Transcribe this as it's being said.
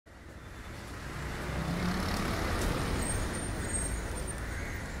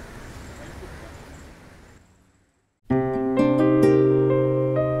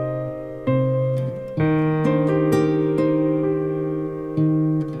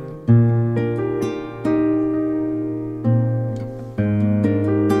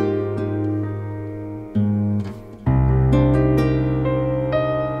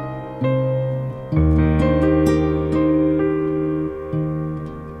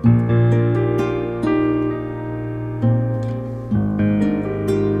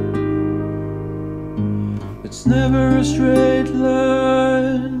straight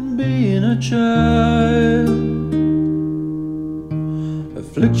line, being a child.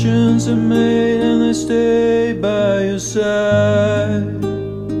 Afflictions are made and they stay by your side.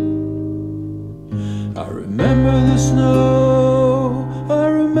 I remember the snow, I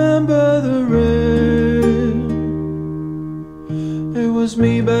remember the rain. It was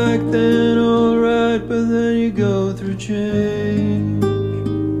me back then, alright, but then you go through change.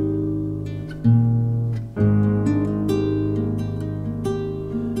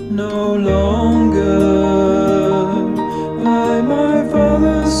 No longer by my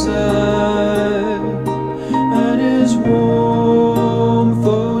father's side, and his warm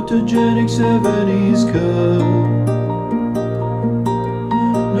photogenic 70s cup.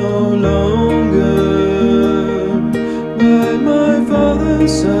 No longer by my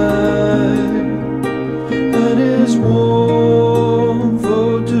father's side, and his warm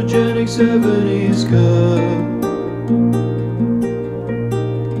photogenic 70s cup.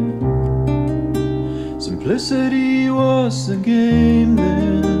 Simplicity was the game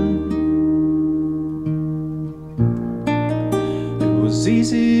then. It was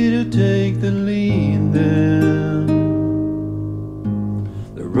easy to take the lead then.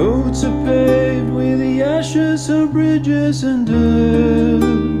 The roads are paved with the ashes of bridges and dirt.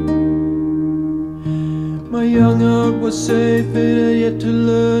 My young heart was safe, it had yet to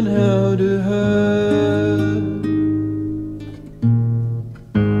learn how to hurt.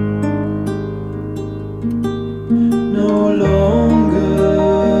 No longer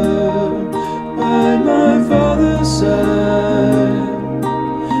by my father's side,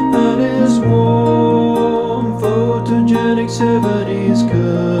 and his warm photogenic 70s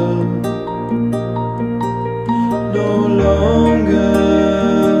cup. No longer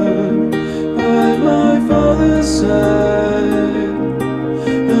by my father's side,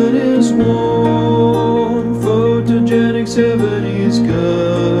 and his warm photogenic 70s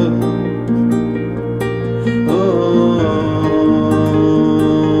cup.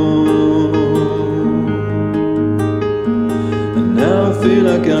 I feel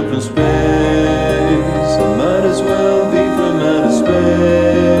like I'm from space. I might as well be from outer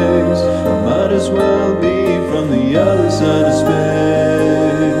space. I might as well be from the other side of space.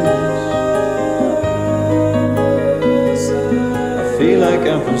 I feel like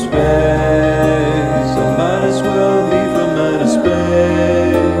I'm from space.